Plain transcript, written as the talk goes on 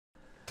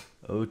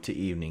Ode to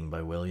Evening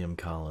by William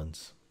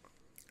Collins.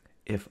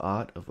 If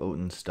aught of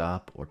oaten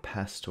stop or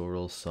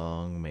pastoral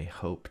song may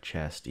hope,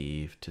 chaste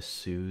Eve, to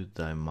soothe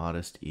thy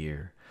modest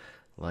ear,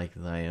 like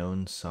thy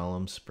own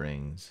solemn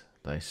springs,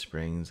 thy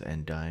springs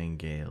and dying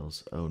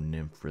gales, O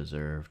nymph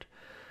reserved,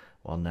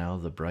 while now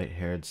the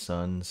bright-haired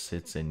sun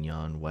sits in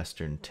yon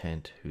western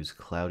tent, whose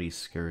cloudy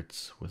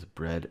skirts with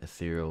bread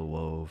ethereal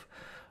wove,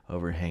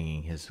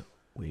 overhanging his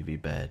wavy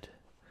bed.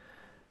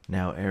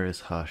 Now air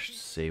is hushed,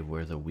 save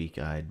where the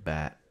weak-eyed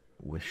bat,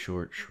 with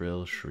short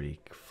shrill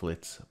shriek,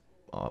 flits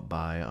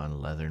by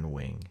on leathern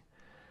wing,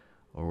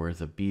 or where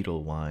the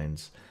beetle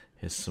winds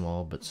his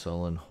small but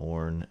sullen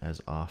horn as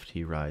oft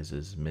he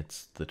rises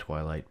midst the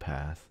twilight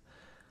path,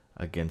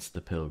 against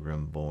the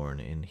pilgrim borne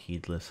in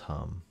heedless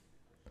hum.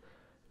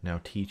 Now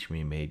teach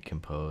me, maid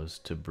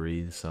composed, to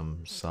breathe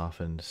some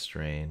softened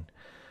strain,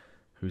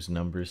 whose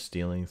numbers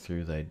stealing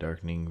through thy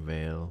darkening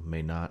veil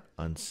may not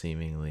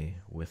unseemingly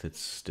with its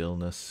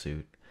stillness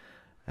suit,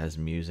 as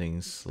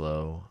musings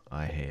slow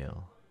I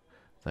hail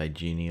thy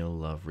genial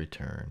love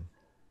return.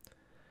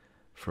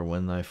 For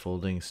when thy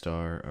folding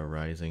star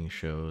arising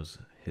shows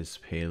his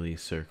paly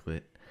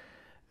circlet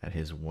at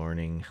his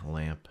warning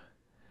lamp,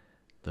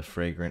 the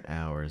fragrant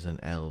hours and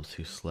elves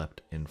who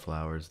slept in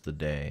flowers the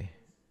day,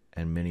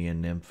 and many a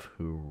nymph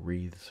who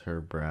wreathes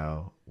her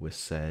brow with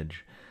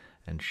sedge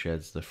and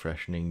sheds the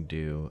freshening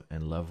dew,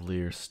 and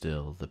lovelier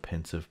still the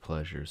pensive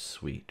pleasures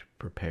sweet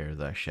prepare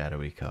thy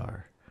shadowy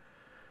car.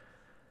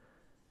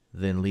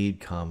 Then lead,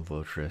 calm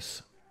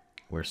votress,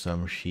 where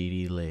some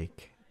sheedy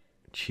lake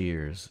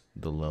cheers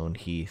the lone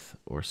heath,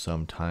 or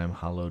some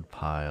time-hollowed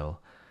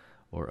pile,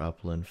 or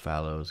upland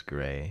fallows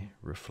gray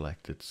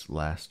reflect its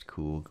last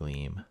cool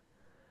gleam.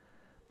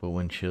 But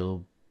when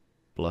chill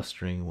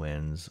blustering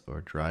winds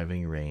or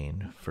driving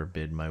rain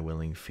forbid my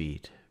willing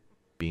feet,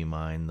 be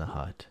mine the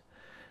hut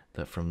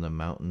that from the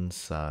mountain's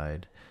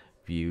side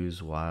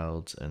views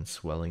wilds and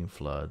swelling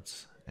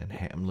floods, and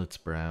hamlets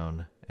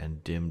brown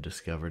and dim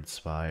discovered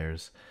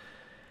spires,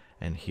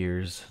 and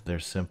hears their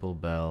simple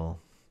bell,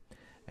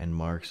 and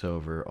marks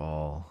over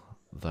all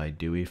thy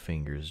dewy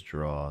fingers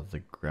draw the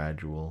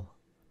gradual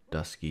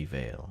dusky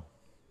veil.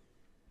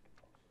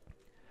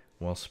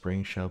 While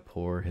spring shall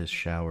pour his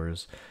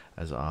showers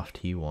as oft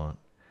he wont,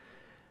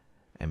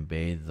 and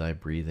bathe thy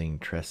breathing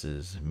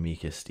tresses,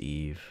 meekest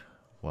Eve,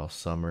 while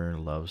summer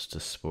loves to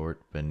sport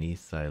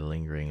beneath thy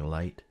lingering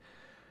light,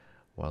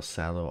 while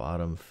sallow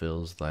autumn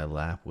fills thy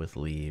lap with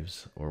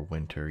leaves, or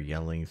winter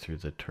yelling through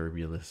the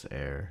turbulous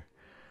air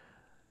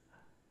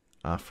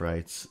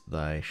affrights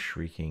thy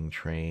shrieking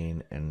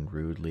train and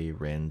rudely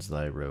rends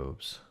thy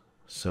robes,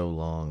 so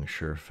long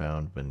sure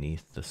found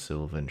beneath the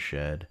sylvan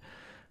shed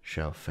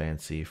shall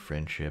fancy,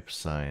 friendship,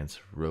 science,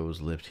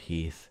 rose-lipped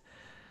heath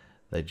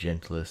thy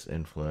gentlest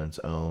influence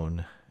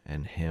own,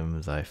 and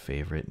hymn thy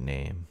favourite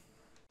name.